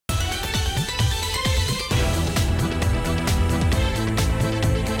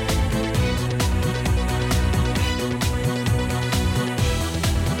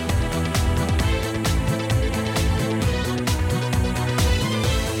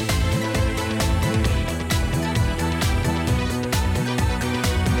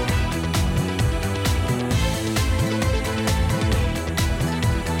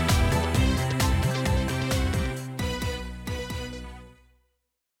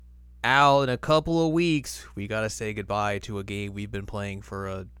Al, in a couple of weeks, we gotta say goodbye to a game we've been playing for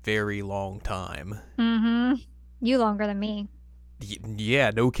a very long time. Mm-hmm. You longer than me. Yeah,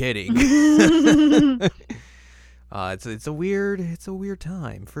 no kidding. It's a weird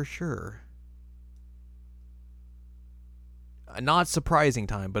time for sure. A not surprising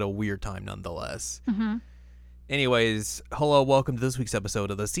time, but a weird time nonetheless. Mm-hmm. Anyways, hello, welcome to this week's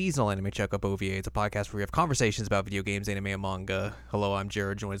episode of the Seasonal Anime Checkup OVA. It's a podcast where we have conversations about video games, anime, and manga. Hello, I'm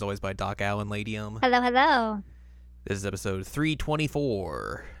Jared, joined as always by Doc Allen Ladium. Hello, hello. This is episode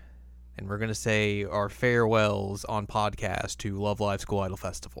 324, and we're going to say our farewells on podcast to Love Live School Idol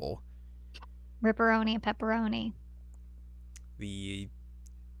Festival. Ripperoni and pepperoni. The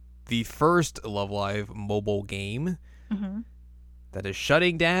first Love Live mobile game that is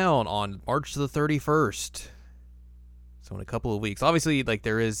shutting down on March the 31st. So in a couple of weeks. Obviously, like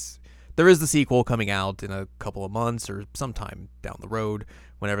there is the sequel coming out in a couple of months or sometime down the road,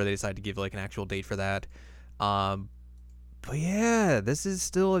 whenever they decide to give like an actual date for that. But yeah, this is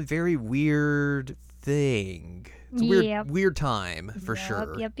still a very weird thing. It's a weird time for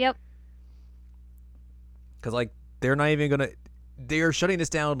sure. Yep. Because like they're shutting this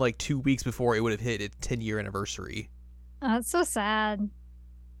down like 2 weeks before it would have hit its 10-year anniversary. Oh, it's so sad.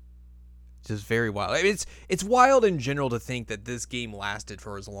 Just very wild. I mean, it's wild in general to think that this game lasted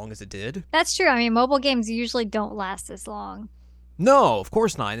for as long as it did. That's true. I mean, mobile games usually don't last this long. No, of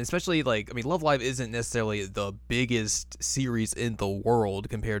course not. And especially like, I mean, Love Live isn't necessarily the biggest series in the world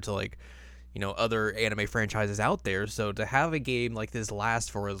compared to like, you know, other anime franchises out there. So to have a game like this last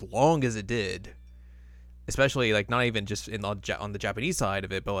for as long as it did, especially like not even just on the Japanese side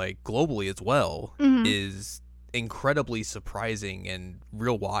of it, but like globally as well, is incredibly surprising and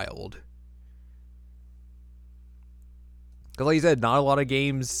real wild. Because like you said, not a lot of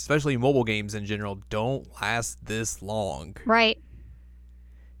games, especially mobile games in general, don't last this long. Right.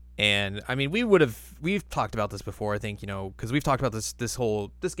 And I mean, we've talked about this before, I think, you know, because we've talked about this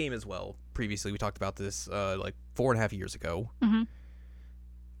game as well previously. We talked about this like 4.5 years ago.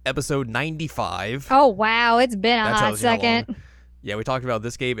 Episode 95. Oh, wow. It's been a hot second. Yeah, we talked about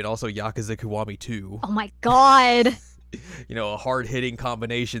this game and also Yakuza Kiwami 2. Oh, my God. You know, a hard-hitting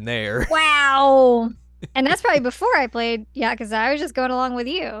combination there. Wow. And that's probably before I played Yakuza. I was just going along with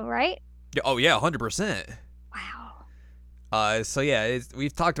you, right? Oh, yeah, 100%. Wow. So yeah,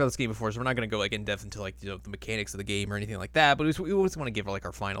 we've talked about this game before, so we're not going to go like in depth into like, you know, the mechanics of the game or anything like that. But we always want to give like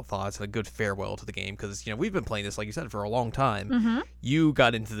our final thoughts and a good farewell to the game because, you know, we've been playing this, like you said, for a long time. You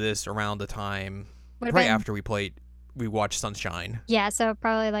got into this around the time after we watched Sunshine. Yeah, so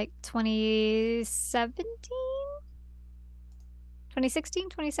probably like 2017, 2016,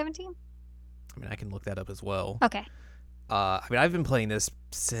 2017. I mean, I can look that up as well. Okay. I mean, I've been playing this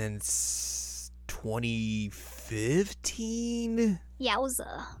since 2015.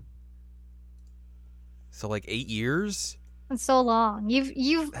 Yowza. So like 8 years. That's so long.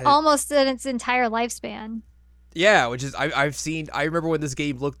 You've almost did its entire lifespan. Yeah, which is I remember when this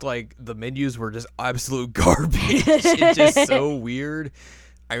game looked like the menus were just absolute garbage. It's just so weird.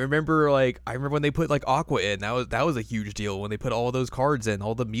 I remember when they put like Aqua in. That was a huge deal when they put all those cards in,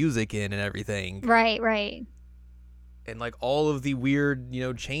 all the music in and everything. Right. And like all of the weird, you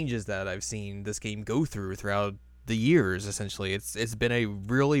know, changes that I've seen this game go throughout the years, essentially. It's been a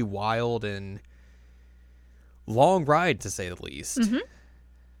really wild and long ride, to say the least.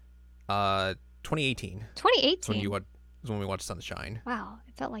 2018. 2018. Is when we watched Sunshine. Wow,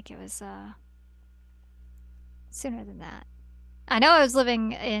 it felt like it was sooner than that. I know I was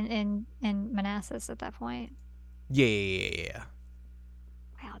living in Manassas at that point. Yeah.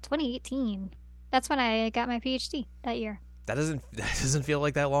 Wow, 2018. That's when I got my PhD that year. That doesn't feel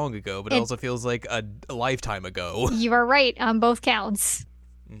like that long ago, but it also feels like a lifetime ago. You are right on both counts.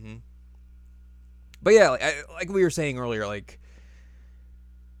 But yeah, like we were saying earlier, like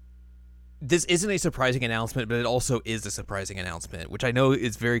this isn't a surprising announcement, but it also is a surprising announcement, which I know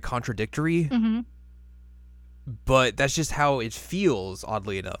is very contradictory. But that's just how it feels,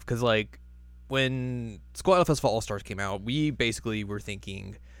 oddly enough. Because like when School Idol Festival All Stars came out, we basically were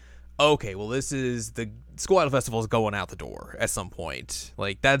thinking, okay, well, this is the School Idol Festival is going out the door at some point.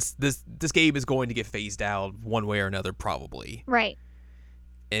 Like this game is going to get phased out one way or another, probably. Right.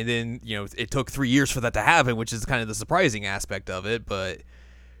 And then, you know, it took 3 years for that to happen, which is kind of the surprising aspect of it. But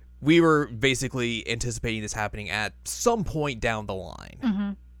we were basically anticipating this happening at some point down the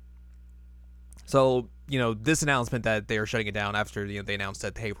line. So, you know, this announcement that they are shutting it down after, you know, they announced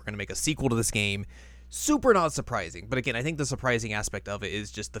that, hey, we're going to make a sequel to this game, super not surprising. But again, I think the surprising aspect of it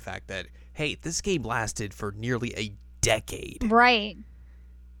is just the fact that, hey, this game lasted for nearly a decade. Right.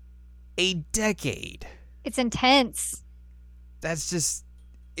 A decade. It's intense. That's just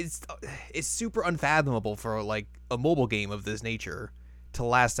it's super unfathomable for like a mobile game of this nature to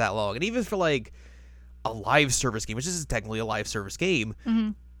last that long, and even for like a live service game, which is technically a live service game,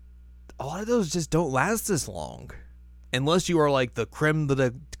 a lot of those just don't last this long, unless you are like the creme de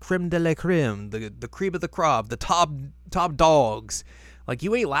la creme, the cream of the crop, the top dogs. Like,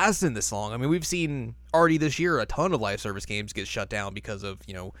 you ain't lasting this long. I mean, we've seen already this year a ton of live service games get shut down because of,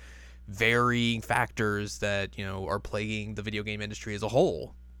 you know, varying factors that, you know, are plaguing the video game industry as a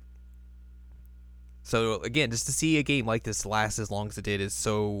whole. So, again, just to see a game like this last as long as it did is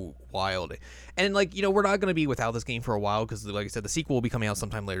so wild. And, like, you know, we're not going to be without this game for a while because, like I said, the sequel will be coming out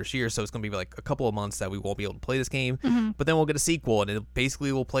sometime later this year. So it's going to be, like, a couple of months that we won't be able to play this game. But then we'll get a sequel, and it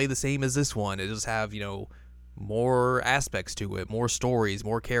basically will play the same as this one. It'll just have, you know, more aspects to it, more stories,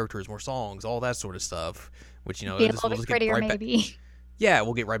 more characters, more songs, all that sort of stuff. Which, you know, be a little bit prettier, maybe. Yeah,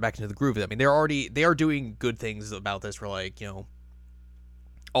 we'll get right back into the groove of it. I mean, they are doing good things about this. Where, like, you know,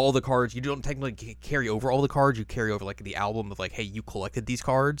 all the cards, you don't technically carry over all the cards. You carry over, like, the album of, like, hey, you collected these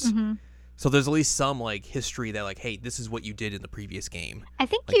cards. So there's at least some, like, history that, like, hey, this is what you did in the previous game. I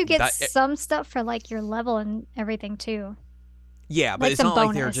think like, you get some stuff for, like, your level and everything, too. Yeah, but like, it's not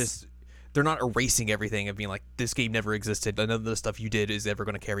bonus. like they're not erasing everything and being like, this game never existed. None of the stuff you did is ever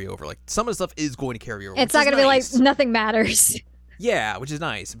going to carry over. Like, some of the stuff is going to carry over. It's not going to be like, nothing matters. Yeah, which is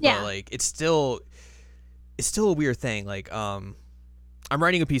nice. Yeah. But, like, it's still a weird thing. Like, I'm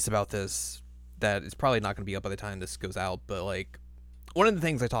writing a piece about this that is probably not going to be up by the time this goes out, but, like, one of the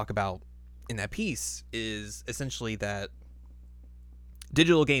things I talk about in that piece is essentially that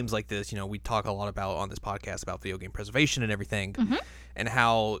digital games like this, you know, we talk a lot about on this podcast about video game preservation and everything, and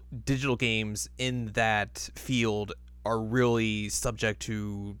how digital games in that field are really subject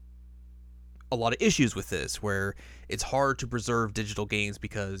to a lot of issues with this, where it's hard to preserve digital games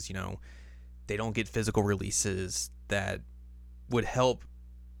because, you know, they don't get physical releases that would help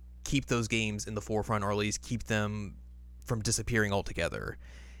keep those games in the forefront, or at least keep them from disappearing altogether.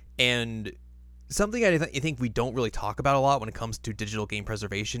 And something I think we don't really talk about a lot when it comes to digital game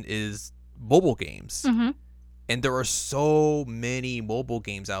preservation is mobile games. And there are so many mobile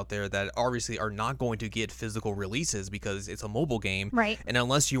games out there that obviously are not going to get physical releases because it's a mobile game. Right. And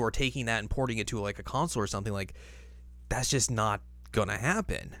unless you are taking that and porting it to, like, a console or something, like, that's just not gonna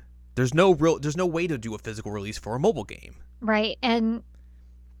happen. There's no way to do a physical release for a mobile game. Right. And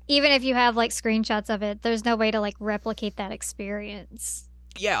even if you have, like, screenshots of it, there's no way to, like, replicate that experience.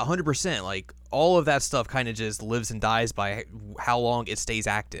 Yeah, 100%. Like, all of that stuff kind of just lives and dies by how long it stays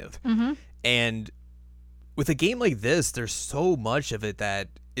active. And with a game like this, there's so much of it that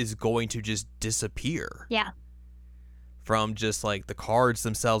is going to just disappear. Yeah. From just, like, the cards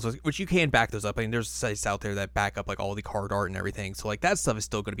themselves, which you can back those up. I mean, there's sites out there that back up, like, all the card art and everything. So, like, that stuff is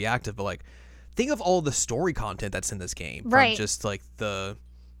still going to be active. But, like, think of all the story content that's in this game. Right. From just, like, the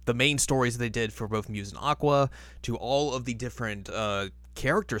main stories that they did for both Muse and Aqua, to all of the different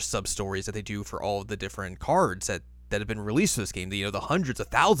character sub-stories that they do for all of the different cards that have been released for this game. You know, the hundreds of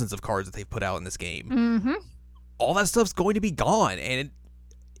thousands of cards that they've put out in this game. All that stuff's going to be gone, and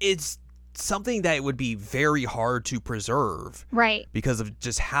it's something that would be very hard to preserve. Right. Because of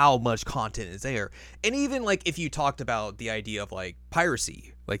just how much content is there. And even, like, if you talked about the idea of, like,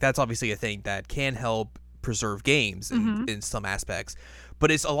 piracy, like, that's obviously a thing that can help preserve games in some aspects.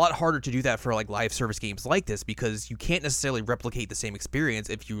 But it's a lot harder to do that for, like, live service games like this, because you can't necessarily replicate the same experience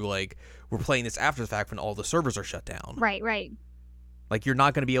if you, like, were playing this after the fact when all the servers are shut down. Right, right. Like, you're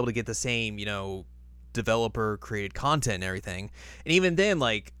not going to be able to get the same, you know, developer-created content and everything. And even then,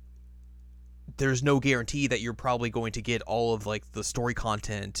 like, there's no guarantee that you're probably going to get all of, like, the story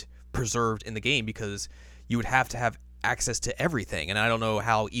content preserved in the game, because you would have to have access to everything. And I don't know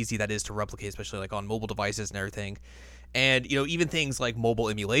how easy that is to replicate, especially, like, on mobile devices and everything. And, you know, even things like mobile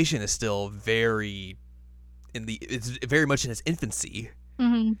emulation is still it's very much in its infancy.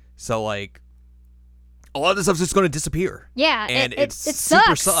 So, like, a lot of this stuff's just going to disappear. Yeah, and it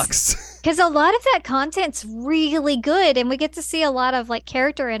super sucks. Because a lot of that content's really good, and we get to see a lot of, like,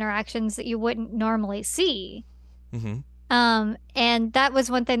 character interactions that you wouldn't normally see. And that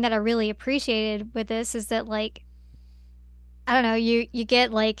was one thing that I really appreciated with this, is that, like, I don't know, you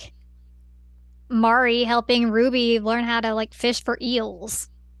get, like, Mari helping Ruby learn how to, like, fish for eels.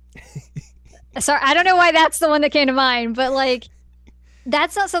 Sorry, I don't know why that's the one that came to mind, but, like,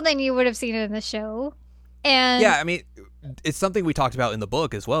 that's not something you would have seen in the show. And yeah, I mean, it's something we talked about in the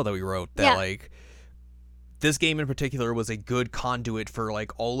book as well that we wrote, that like, this game in particular was a good conduit for,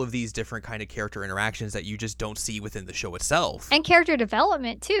 like, all of these different kind of character interactions that you just don't see within the show itself. And character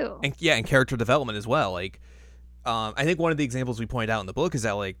development too. And character development as well. Like, I think one of the examples we pointed out in the book is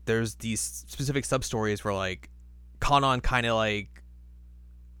that, like, there's these specific sub-stories where, like, Kanon kind of, like,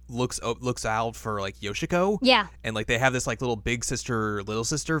 looks out for like Yoshiko. Yeah. And like they have this like little big sister little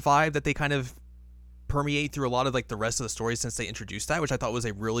sister vibe that they kind of permeate through a lot of like the rest of the story since they introduced that, which I thought was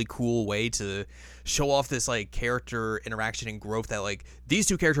a really cool way to show off this like character interaction and growth that like these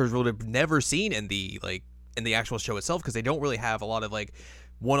two characters would have never seen in the actual show itself, because they don't really have a lot of like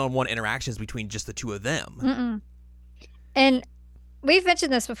one-on-one interactions between just the two of them. Mm-mm. And we've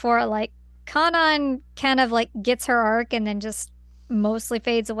mentioned this before, like Kanan kind of like gets her arc and then just mostly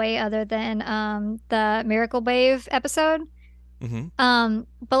fades away, other than the Miracle Babe episode. But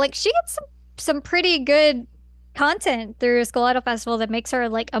like she gets some pretty good content through Skull Idol Festival that makes her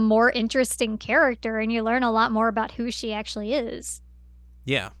like a more interesting character, and you learn a lot more about who she actually is.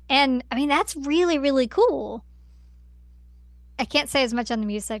 Yeah. And I mean, that's really, really cool. I can't say as much on the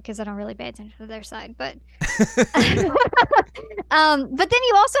music because I don't really pay attention to their side, but but then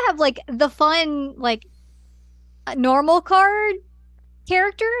you also have like the fun, like normal card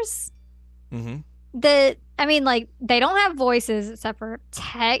characters that, I mean, like they don't have voices except for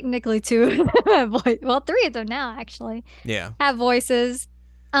technically two of them. Well, three of them now actually have voices.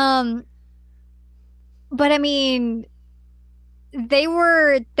 But I mean, they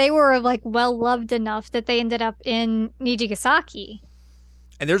were like well loved enough that they ended up in Nijigasaki.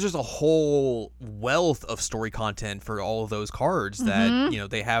 And there's just a whole wealth of story content for all of those cards that, you know,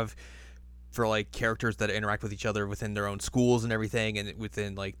 they have for like characters that interact with each other within their own schools and everything, and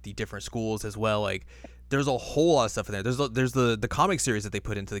within like the different schools as well. Like there's a whole lot of stuff in there. There's the comic series that they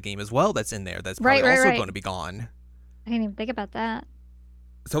put into the game as well that's in there that's probably also going to be gone. I didn't even think about that.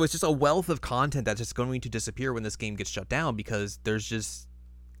 So it's just a wealth of content that's just going to disappear when this game gets shut down, because there's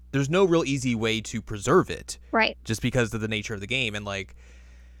no real easy way to preserve it. Right. Just because of the nature of the game. And like,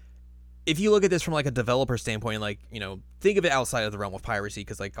 if you look at this from like a developer standpoint, like, you know, think of it outside of the realm of piracy,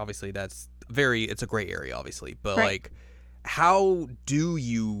 because like obviously it's a gray area, obviously. But like, how do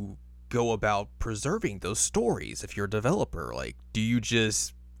you go about preserving those stories if you're a developer? Like, do you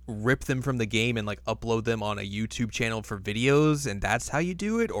just rip them from the game and like upload them on a YouTube channel for videos and that's how you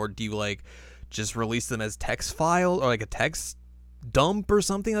do it? Or do you like just release them as text file or like a text dump or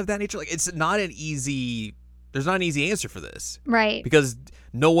something of that nature? Like, there's not an easy answer for this. Right. Because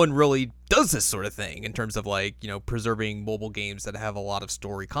no one really does this sort of thing in terms of like, you know, preserving mobile games that have a lot of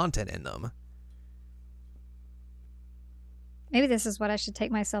story content in them. Maybe this is what I should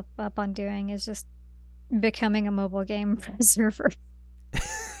take myself up on doing, is just becoming a mobile game preserver.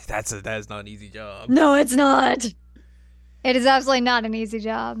 That is not an easy job. No, it's not. It is absolutely not an easy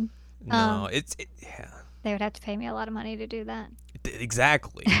job. No, yeah. They would have to pay me a lot of money to do that.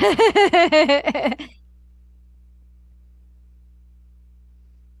 Exactly.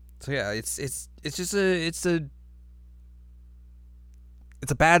 So yeah, it's just a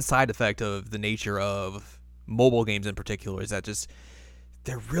bad side effect of the nature of mobile games in particular, is that just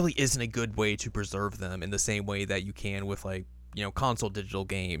there really isn't a good way to preserve them in the same way that you can with like, you know, console digital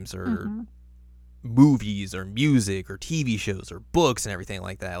games or movies or music or TV shows or books and everything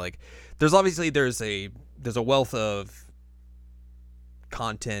like that. Like there's a wealth of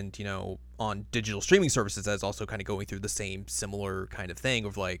content, you know, on digital streaming services that's also kind of going through the same similar kind of thing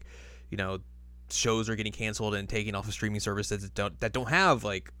of like, you know, shows are getting canceled and taken off of streaming services that don't have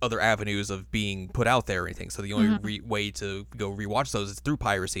like other avenues of being put out there or anything. So the only way to go rewatch those is through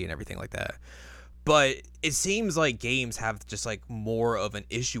piracy and everything like that. But it seems like games have just like more of an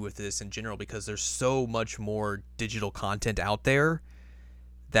issue with this in general, because there's so much more digital content out there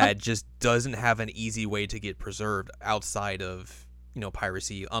that just doesn't have an easy way to get preserved outside of, you know,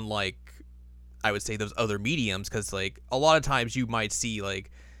 piracy, unlike I would say those other mediums. Because like a lot of times you might see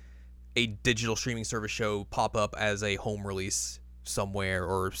like a digital streaming service show pop up as a home release somewhere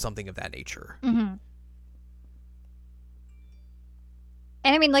or something of that nature.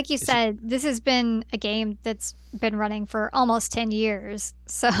 And I mean, like you said, this has been a game that's been running for almost 10 years.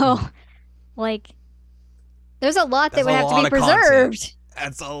 So, like, there's a lot that would have to be preserved.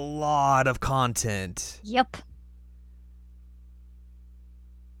 That's a lot of content. Yep.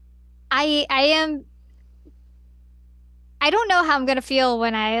 I don't know how I'm going to feel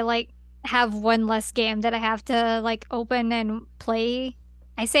when I, like, have one less game that I have to, like, open and play.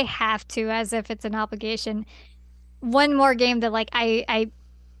 I say have to as if it's an obligation. One more game that like I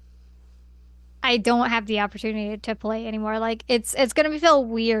don't have the opportunity to play anymore. Like it's gonna feel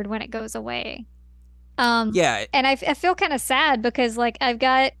weird when it goes away. Yeah, and I feel kind of sad because like I've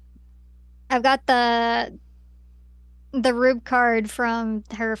got the Rube card from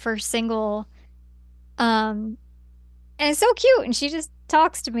her first single, and it's so cute, and she just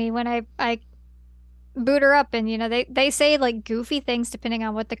talks to me when I boot her up, and you know they say like goofy things depending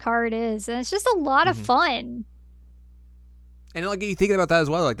on what the card is, and it's just a lot of fun. And like you think about that as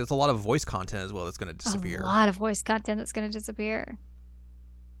well, like there's a lot of voice content as well that's going to A disappear. lot of voice content that's going to disappear.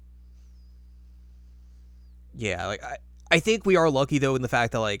 Yeah, like I think we are lucky though in the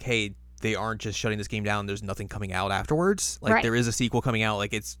fact that like, hey, they aren't just shutting this game down. There's nothing coming out afterwards. Like Right. there is a sequel coming out.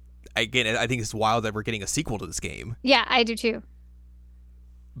 Like it's again, I think it's wild that we're getting a sequel to this game. Yeah, I do too.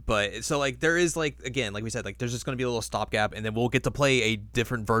 But so like there is like again, like we said, like there's just gonna be a little stopgap, and then we'll get to play a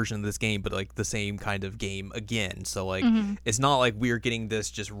different version of this game, but like the same kind of game again. So like it's not like we're getting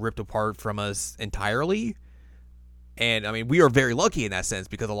this just ripped apart from us entirely. And I mean, we are very lucky in that sense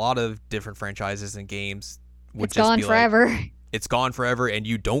because a lot of different franchises and games would It's just gone be forever. like, it's gone forever, and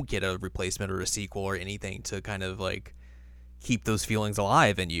you don't get a replacement or a sequel or anything to kind of like keep those feelings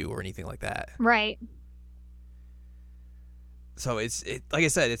alive in you or anything like that. Right. So it's like I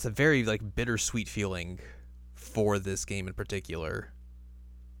said, it's a very like bittersweet feeling for this game in particular,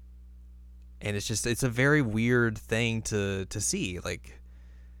 and it's a very weird thing to see, like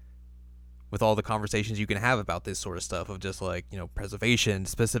with all the conversations you can have about this sort of stuff of just like preservation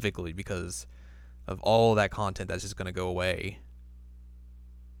specifically because of all that content that's just going to go away.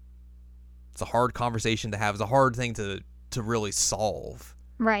 It's a hard conversation to have. It's a hard thing to really solve.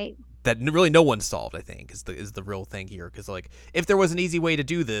 Right. That really no one solved, I think, is the real thing here. Because like, if there was an easy way to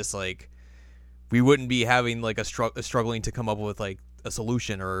do this, like, we wouldn't be having like a struggling to come up with like a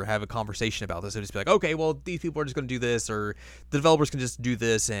solution or have a conversation about this. It'd just be like, okay, well, these people are just going to do this, or the developers can just do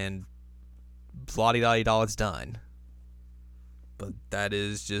this, and blah di da, it's done. But that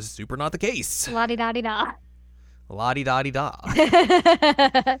is just super not the case. La di da di da. La di da di da.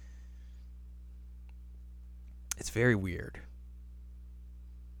 It's very weird.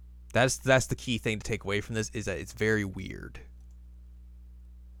 That's the key thing to take away from this is that it's very weird.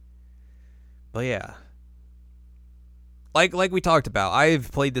 But yeah. Like we talked about,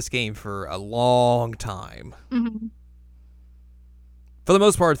 I've played this game for a long time. Mm-hmm. For the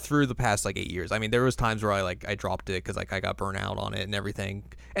most part, through the past like 8 years. I mean, there was times where I dropped it because like I got burnt out on it and everything,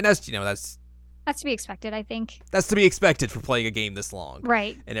 and that's That's to be expected, I think. That's to be expected for playing a game this long,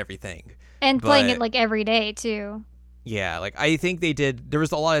 Right? And everything, and playing it like every day too. Yeah, like I think they did. There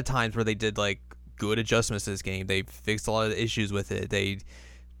was a lot of times where they did like good adjustments to this game. They fixed a lot of the issues with it. They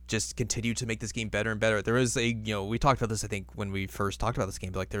just continued to make this game better and better. There was we talked about this I think when we first talked about this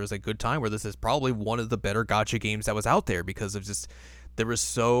game. But like there was a good time where this is probably one of the better gacha games that was out there because of just there were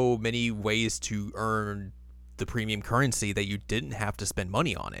so many ways to earn the premium currency that you didn't have to spend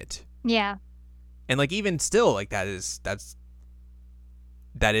money on it. Yeah. And like even still, like that is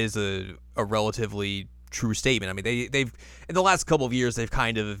a relatively true statement. I mean, they've in the last couple of years they've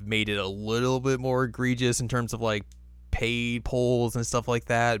kind of made it a little bit more egregious in terms of like paid polls and stuff like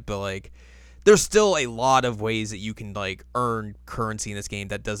that, but like there's still a lot of ways that you can like earn currency in this game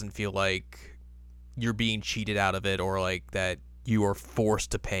that doesn't feel like you're being cheated out of it or like that you are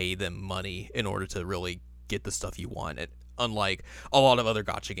forced to pay them money in order to really get the stuff you want. Unlike a lot of other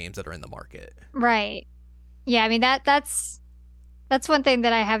gacha games that are in the market. Right. Yeah, I mean that's one thing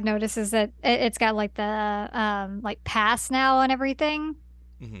that I have noticed is that it's got like the like pass now and everything.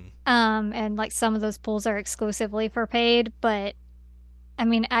 Mm-hmm. And like some of those pools are exclusively for paid, but I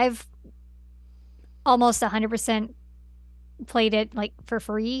mean I've almost 100% played it like for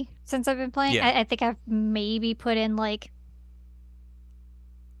free since I've been playing. Yeah. I think I've maybe put in like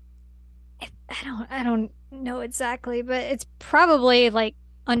I don't know exactly, but it's probably like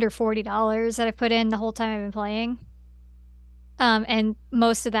under $40 that I put in the whole time I've been playing. And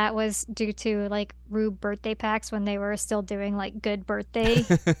most of that was due to like Rube birthday packs when they were still doing like good birthday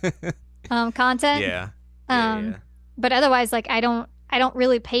content. Yeah. Yeah. But otherwise like I don't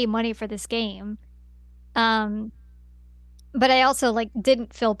really pay money for this game. But I also like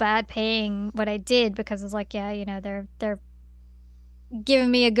didn't feel bad paying what I did because it's like, yeah, they're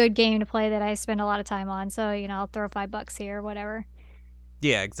giving me a good game to play that I spend a lot of time on. So, I'll throw $5 here or whatever.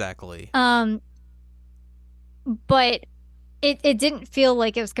 Yeah, exactly. But it didn't feel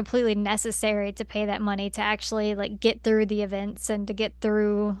like it was completely necessary to pay that money to actually like get through the events and to get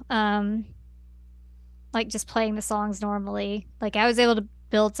through like just playing the songs normally. Like I was able to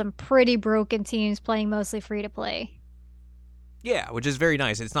build some pretty broken teams playing mostly free to play. Yeah, which is very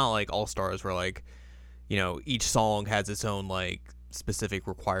nice. It's not like All Stars where like, each song has its own like specific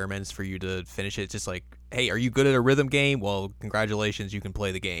requirements for you to finish it. It's just like, hey, are you good at a rhythm game? Well, congratulations, you can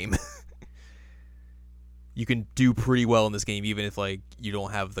play the game. You can do pretty well in this game even if like you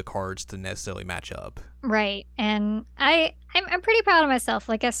don't have the cards to necessarily match up. Right. And I'm pretty proud of myself.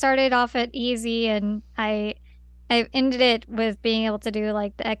 Like I started off at easy and I ended it with being able to do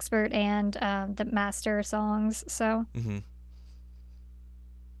like the expert and the master songs. So mm-hmm.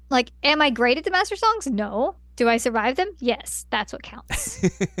 Like, am I great at the master songs? No. Do I survive them? Yes, that's what counts.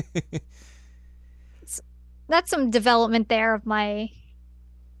 It's, that's some development there of my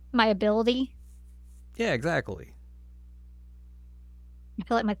ability. Yeah, exactly. I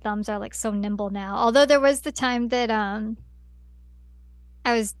feel like my thumbs are like so nimble now. Although there was the time that I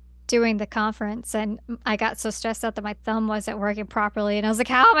was doing the conference and I got so stressed out that my thumb wasn't working properly and I was like,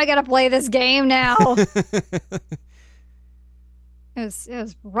 how am I gonna play this game now? It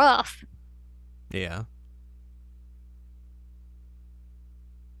was rough. Yeah.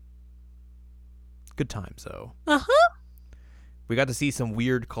 Good times though. Uh-huh. We got to see some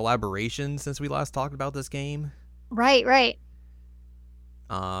weird collaborations since we last talked about this game. Right, right.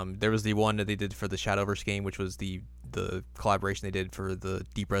 There was the one that they did for the Shadowverse game, which was the collaboration they did for the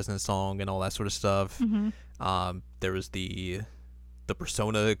Deep Resonance song and all that sort of stuff. There was the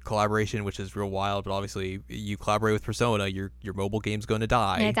Persona collaboration, which is real wild, but obviously you collaborate with Persona, your mobile game's going to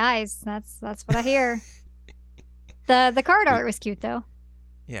die. Yeah, it dies. That's what I hear. The card art was cute though.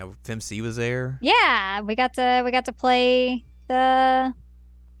 Yeah, FemC was there. Yeah, we got to play the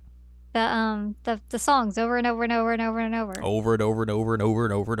songs over and over and over and over and over. Over and over and over and over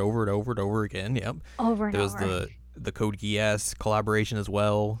and over and over and over and over again. Yep. Over and there over. was the Code Geass collaboration as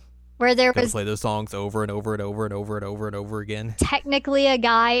well. Where there was play those songs over and over and over and over and over and over again. Technically a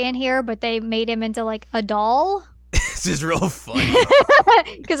guy in here, but they made him into like a doll. This is real funny.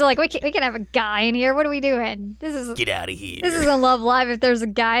 Because they're like, we can have a guy in here. What are we doing? Get out of here. This isn't Love Live. If there's a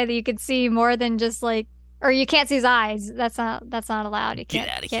guy that you can see more than just like, or you can't see his eyes. That's not allowed. You can't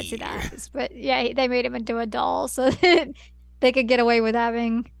see the eyes. But yeah, they made him into a doll so that they could get away with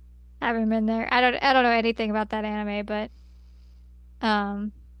having him in there. I don't know anything about that anime, but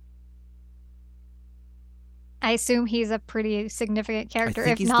I assume he's a pretty significant character. I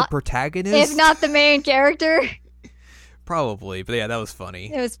think if he's not the protagonist. If not the main character. Probably, but yeah, that was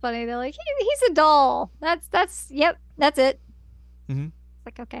funny. It was funny. They're like, he's a doll. That's it. Mm-hmm. It's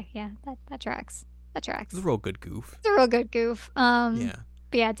like, okay, yeah, that tracks. That tracks. It's a real good goof. It's a real good goof. Yeah.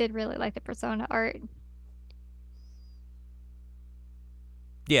 But yeah, I did really like the Persona art.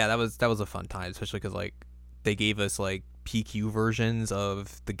 Yeah, that was a fun time, especially because like they gave us like PQ versions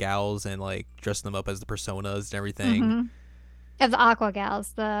of the gals and like dressed them up as the personas and everything. Mm-hmm. Of the Aqua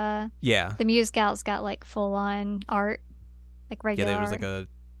gals, the Muse gals got like full on art, like regular. Yeah, there was like a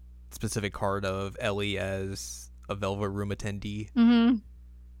specific card of Ellie as a Velvet Room attendee. Mm-hmm.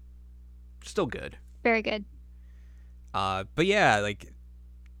 Still good. Very good. But yeah, like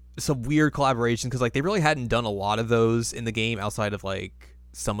some weird collaborations because like they really hadn't done a lot of those in the game outside of like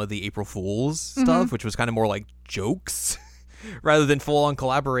some of the April Fools stuff, which was kind of more like jokes rather than full on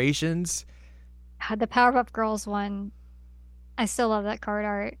collaborations. The Powerpuff Girls one, I still love that card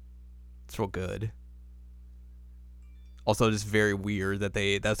art. It's real good. Also, just very weird that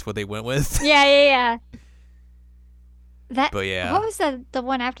that's what they went with. Yeah. But yeah. What was the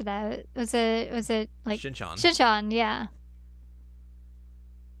one after that? Was it like Shinchan? Shinchan, yeah.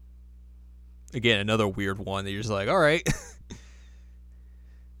 Again, another weird one that you're just like, all right.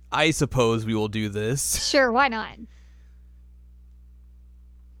 I suppose we will do this. Sure, why not?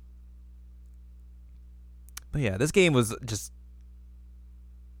 But yeah, this game was just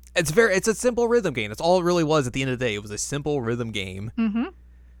it's a simple rhythm game. That's all it really was at the end of the day. It was a simple rhythm game. Mm-hmm.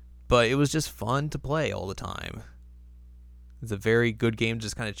 But it was just fun to play all the time. It's a very good game to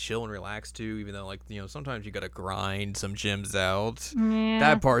just kind of chill and relax to, even though, like, sometimes you gotta grind some gyms out. Yeah.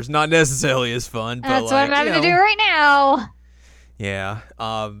 That part's not necessarily as fun. But that's like, what I'm having to do right now. Yeah.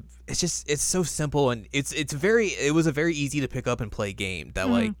 It's so simple, and it was a very easy to pick up and play game that,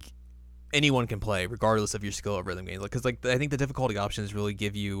 like, anyone can play, regardless of your skill at rhythm games. Because, like, I think the difficulty options really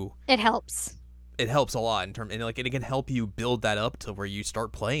give you... It helps. It helps a lot and it can help you build that up to where you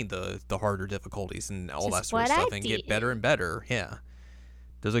start playing the harder difficulties and all that sort of stuff and get better and better. Yeah,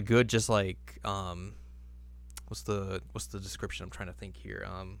 there's a good just like what's the description? I'm trying to think here.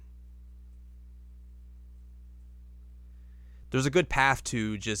 There's a good path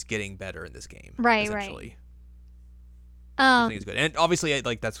to just getting better in this game. Right. I think it's good, and obviously,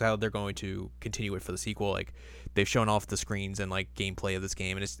 like that's how they're going to continue it for the sequel. Like they've shown off the screens and like gameplay of this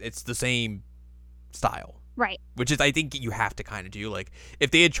game, and it's the same style, right? Which is, I think, you have to kind of do. Like,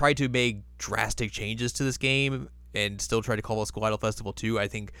 if they had tried to make drastic changes to this game and still try to call it School Idol Festival 2, I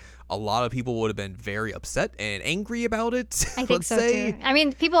think a lot of people would have been very upset and angry about it. I think so too. I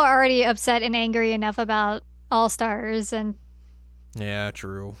mean, people are already upset and angry enough about All Stars, and yeah,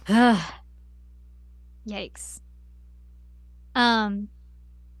 true. Yikes.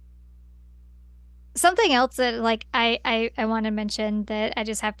 Something else that like I want to mention that I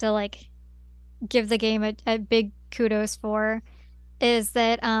just have to like give the game a big kudos for is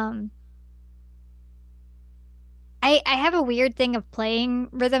that I have a weird thing of playing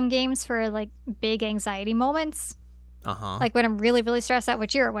rhythm games for like big anxiety moments. Uh-huh. Like when I'm really, really stressed out,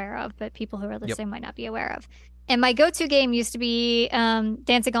 which you're aware of, but people who are Yep. listening might not be aware of. And my go-to game used to be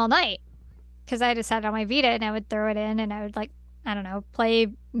Dancing All Night because I just had it on my Vita and I would throw it in and I would like, I don't know, play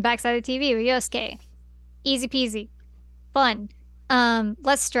backside of the TV with Yosuke. Easy peasy, fun,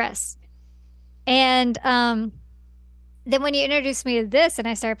 less stress. And then when you introduced me to this and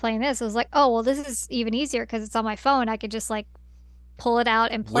I started playing this, I was like, oh, well, this is even easier because it's on my phone. I could just like pull it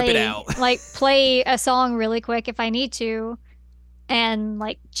out and Whip it out. play a song really quick if I need to and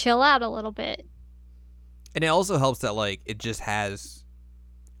like chill out a little bit. And it also helps that like it just has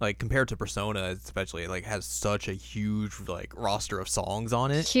like compared to Persona especially, it like has such a huge like roster of songs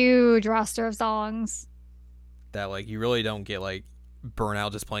on it Huge roster of songs. that like you really don't get like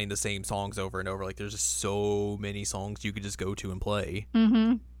burnout just playing the same songs over and over. Like there's just so many songs you could just go to and play.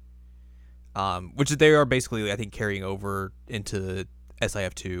 Mm-hmm. Which they are basically I think carrying over into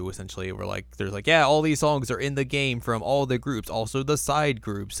SIF2 essentially. Where like there's like yeah, all these songs are in the game from all the groups. Also the side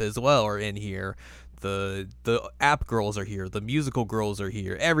groups as well are in here. The app girls are here. The musical girls are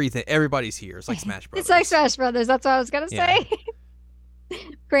here. Everybody's here. It's like Smash Brothers. It's like Smash Brothers. That's what I was gonna Yeah. say.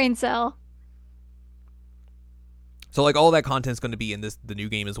 Brain cell. So like all that content's going to be in the new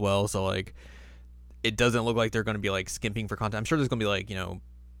game as well. So like it doesn't look like they're going to be like skimping for content. I'm sure there's going to be like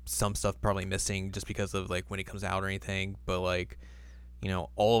some stuff probably missing just because of like when it comes out or anything. But like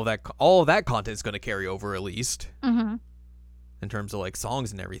all of that content is going to carry over at least Mm-hmm. in terms of like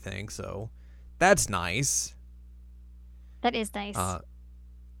songs and everything. So that's nice. That is nice.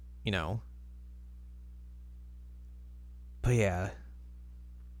 You know. But yeah.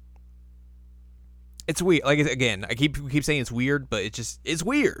 It's weird. Like again, I keep saying it's weird, but it's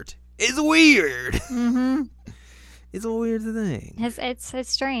weird. It's weird. Mm-hmm. It's a weird thing.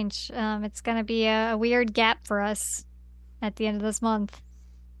 It's strange. It's gonna be a weird gap for us at the end of this month.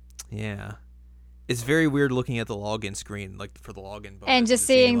 Yeah. It's very weird looking at the login screen, like for the login bonus, And just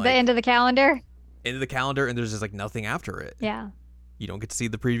seeing like, the end of the calendar. end of the calendar, and there's just like nothing after it. Yeah. You don't get to see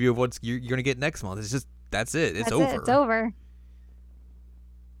the preview of what you're gonna get next month. It's just that's it. It's That's over. It's over.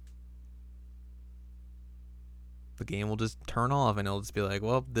 The game will just turn off, and it'll just be like,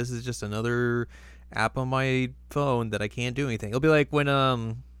 well, this is just another app on my phone that I can't do anything. It'll be like when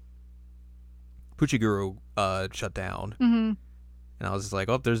Puchiguru shut down. Mm-hmm. And I was just like,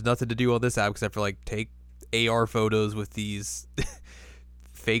 oh, there's nothing to do on this app except for like take AR photos with these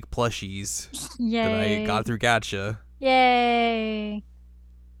fake plushies Yay. that I got through Gacha. Yay.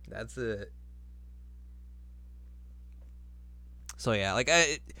 That's it. So yeah, like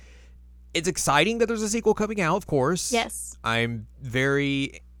it's exciting that there's a sequel coming out, of course. Yes. I'm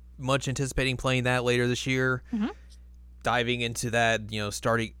very much anticipating playing that later this year. Mm-hmm. Diving into that,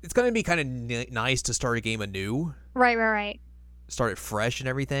 starting. It's going to be kind of nice to start a game anew. Right. Start it fresh and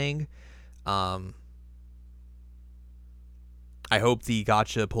everything. I hope the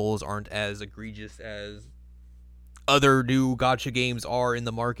gacha pulls aren't as egregious as other new gacha games are in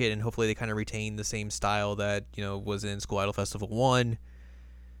the market, and hopefully they kind of retain the same style that was in School Idol Festival 1.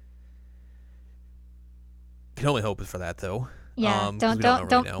 Can only hope for that though. Yeah,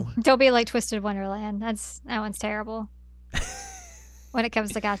 don't be like Twisted Wonderland. That one's terrible. When it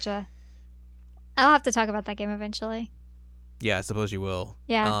comes to gacha, I'll have to talk about that game eventually. Yeah, I suppose you will.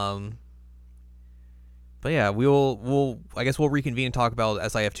 Yeah. But yeah, we'll I guess we'll reconvene and talk about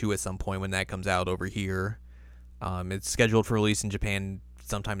SIF2 at some point when that comes out over here. It's scheduled for release in Japan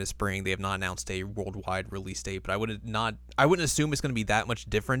sometime this spring. They have not announced a worldwide release date, but I wouldn't assume it's going to be that much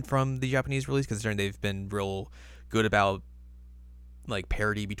different from the Japanese release, considering they've been real good about like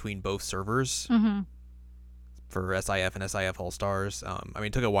parity between both servers. Mm-hmm. For SIF and SIF All Stars.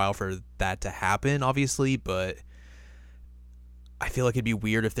 It took a while for that to happen, obviously, but I feel like it'd be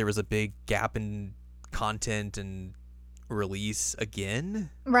weird if there was a big gap in content and release again.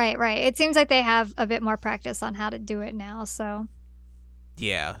 Right. It seems like they have a bit more practice on how to do it now, so.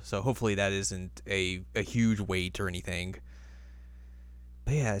 Yeah, so hopefully that isn't a huge wait or anything.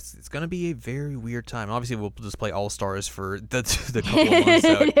 But yeah, it's going to be a very weird time. Obviously, we'll just play All Stars for the couple of months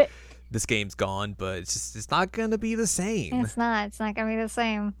out. This game's gone, but it's not gonna be the same. It's not gonna be the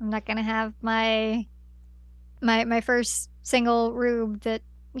same. I'm not gonna have my first single Rube that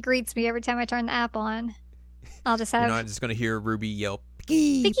greets me every time I turn the app on. I'll just have. You're not just gonna hear Ruby yell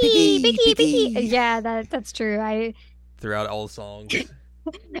Picky. Yeah, that's true. Throughout all songs.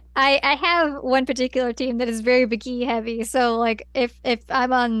 I have one particular team that is very Biki heavy. So like if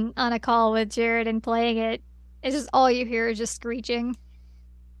I'm on a call with Jared and playing it, it's just all you hear is just screeching.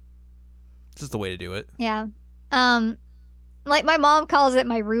 It's just the way to do it. Yeah. Like my mom calls it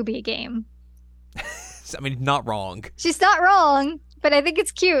my Ruby game. I mean, not wrong. She's not wrong, but I think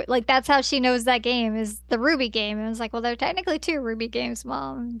it's cute. Like, that's how she knows that game is the Ruby game. And I was like, well, there are technically 2 Ruby games,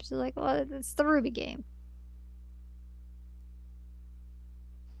 Mom. She's like, well, it's the Ruby game.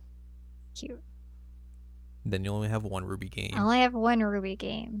 Cute. Then you only have 1 Ruby game. I only have 1 Ruby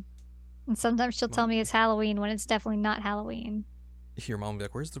game. And sometimes she'll tell me it's Halloween when it's definitely not Halloween. Your mom will be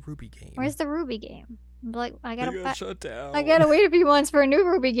like, where's the Ruby game? Where's the Ruby game? I'm like, I gotta shut down. I gotta wait a few months for a new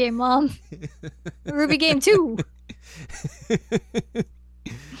Ruby game, Mom. Ruby game 2.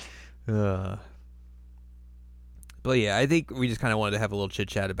 But yeah, I think we just kind of wanted to have a little chit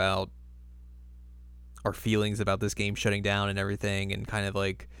chat about our feelings about this game shutting down and everything, and kind of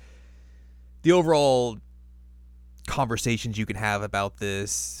like the overall conversations you can have about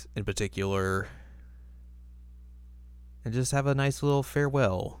this in particular, and just have a nice little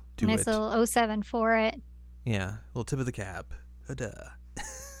farewell to nice it. Nice little 07 for it. Yeah, a little tip of the cap. Huda.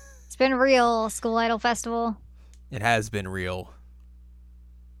 It's been real, School Idol Festival. It has been real.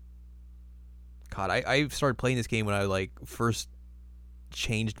 God, I started playing this game when I like first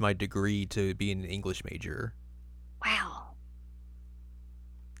changed my degree to be an English major. Wow.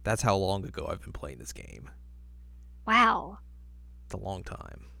 That's how long ago I've been playing this game. Wow. It's a long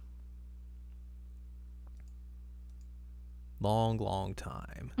time. Long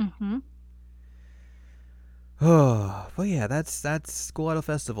time. Mm-hmm. But yeah, that's School Idol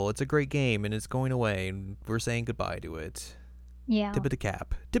Festival. It's a great game, and it's going away, and we're saying goodbye to it. Yeah. Tip of the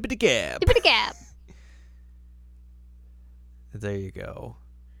cap. Tip of the cap. Tip of the cap. There you go.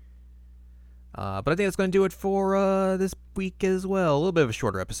 But I think that's going to do it for this week as well. A little bit of a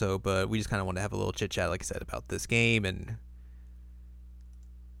shorter episode, but we just kind of want to have a little chit chat, like I said, about this game and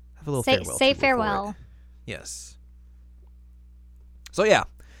have a little farewell. Say farewell. Yes. So yeah,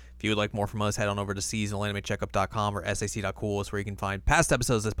 if you would like more from us, head on over to seasonalanimecheckup.com or sac.cool. It's where you can find past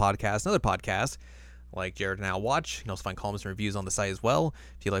episodes of this podcast and other podcasts like Jared and Al Watch. You can also find columns and reviews on the site as well.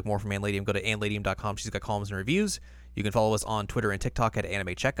 If you'd like more from Anladium, go to anladium.com. She's got columns and reviews. You can follow us on Twitter and TikTok at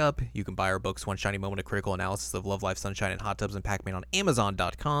Anime Checkup. You can buy our books, One Shiny Moment, A Critical Analysis of Love, Life, Sunshine, and Hot Tubs and Pac-Man on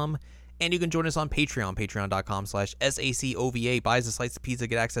Amazon.com. And you can join us on Patreon, patreon.com/SACOVA. Buys a slice of pizza,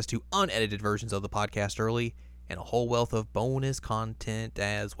 get access to unedited versions of the podcast early, and a whole wealth of bonus content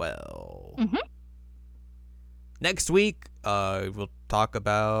as well. Mm-hmm. Next week, we'll talk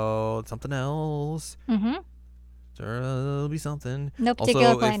about something else. Mm-hmm. There'll be something. No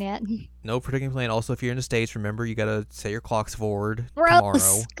particular plan yet. No particular plan. Also, if you're in the States, remember you gotta set your clocks forward tomorrow.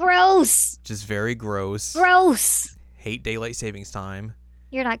 Gross. Just very gross. Gross. Hate daylight savings time.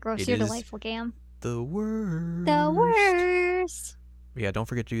 You're not gross. You're delightful, Gam. The worst. The worst. Yeah, don't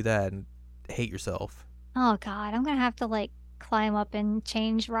forget to do that and hate yourself. Oh God, I'm gonna have to like climb up and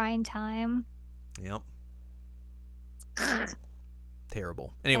change Ryan time. Yep.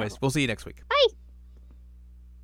 Terrible. Anyways, we'll see you next week. Bye.